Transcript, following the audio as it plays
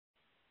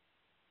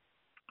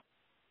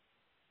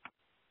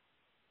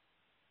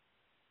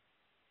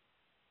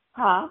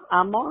Hi,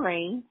 I'm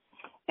Maureen,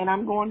 and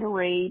I'm going to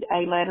read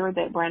a letter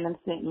that Brandon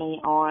sent me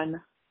on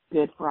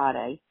Good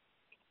Friday.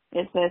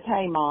 It says,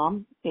 "Hey,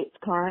 Mom, it's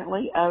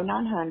currently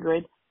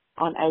 0900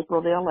 on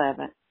April the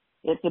 11th.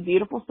 It's a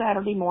beautiful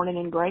Saturday morning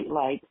in Great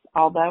Lakes,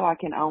 although I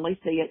can only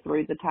see it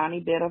through the tiny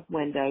bit of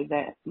window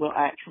that will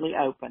actually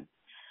open.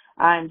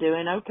 I am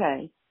doing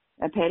okay.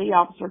 A petty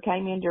officer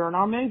came in during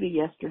our movie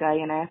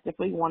yesterday and asked if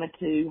we wanted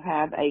to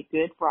have a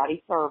Good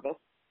Friday service.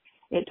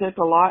 It took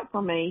a lot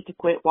for me to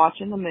quit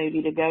watching the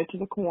movie to go to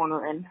the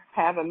corner and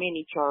have a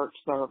mini church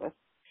service.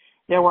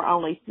 There were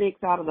only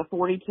 6 out of the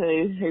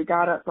 42 who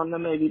got up from the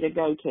movie to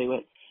go to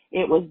it.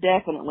 It was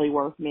definitely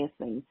worth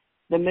missing.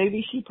 The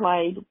movie she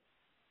played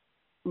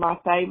my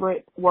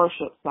favorite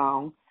worship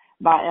song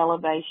by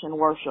Elevation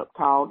Worship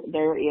called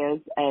There Is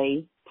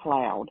a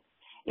Cloud.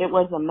 It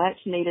was a much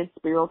needed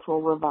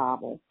spiritual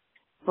revival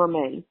for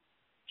me.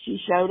 She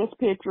showed us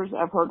pictures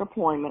of her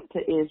deployment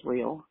to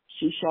Israel.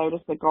 She showed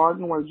us the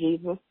garden where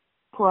Jesus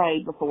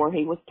prayed before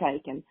he was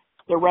taken,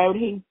 the road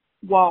he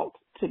walked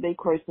to be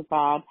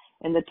crucified,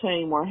 and the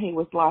tomb where he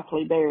was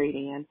likely buried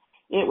in.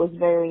 It was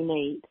very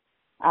neat.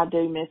 I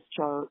do miss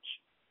church.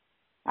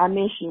 I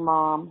miss you,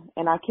 Mom,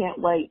 and I can't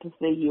wait to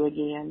see you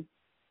again.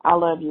 I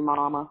love you,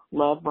 Mama.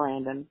 Love,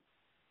 Brandon."